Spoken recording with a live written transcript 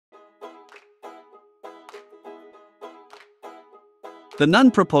The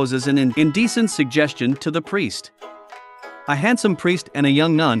nun proposes an indecent suggestion to the priest. A handsome priest and a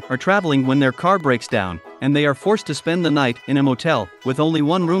young nun are traveling when their car breaks down, and they are forced to spend the night in a motel with only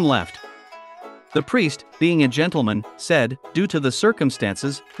one room left. The priest, being a gentleman, said, "Due to the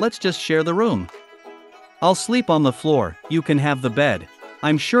circumstances, let's just share the room. I'll sleep on the floor, you can have the bed.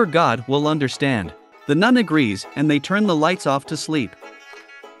 I'm sure God will understand." The nun agrees, and they turn the lights off to sleep.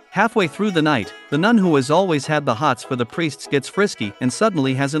 Halfway through the night, the nun who has always had the hots for the priests gets frisky and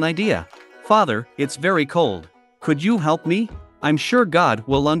suddenly has an idea. "Father, it's very cold. Could you help me? I'm sure God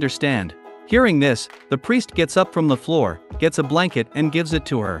will understand." Hearing this, the priest gets up from the floor, gets a blanket and gives it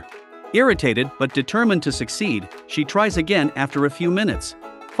to her. Irritated but determined to succeed, she tries again after a few minutes.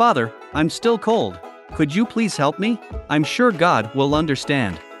 "Father, I'm still cold. Could you please help me? I'm sure God will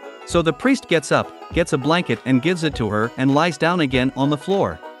understand." So the priest gets up, gets a blanket and gives it to her and lies down again on the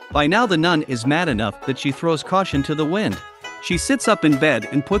floor. By now the nun is mad enough that she throws caution to the wind. She sits up in bed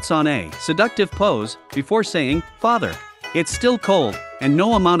and puts on a seductive pose before saying, "Father, it's still cold, and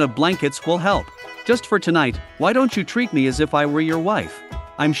no amount of blankets will help. Just for tonight, why don't you treat me as if I were your wife?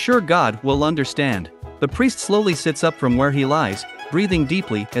 I'm sure God will understand." The priest slowly sits up from where he lies, breathing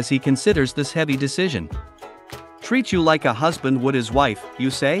deeply as he considers this heavy decision. "Treat you like a husband would his wife,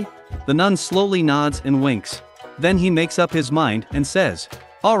 you say?" The nun slowly nods and winks. Then he makes up his mind and says,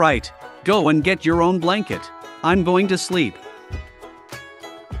 "All right, go and get your own blanket. I'm going to sleep."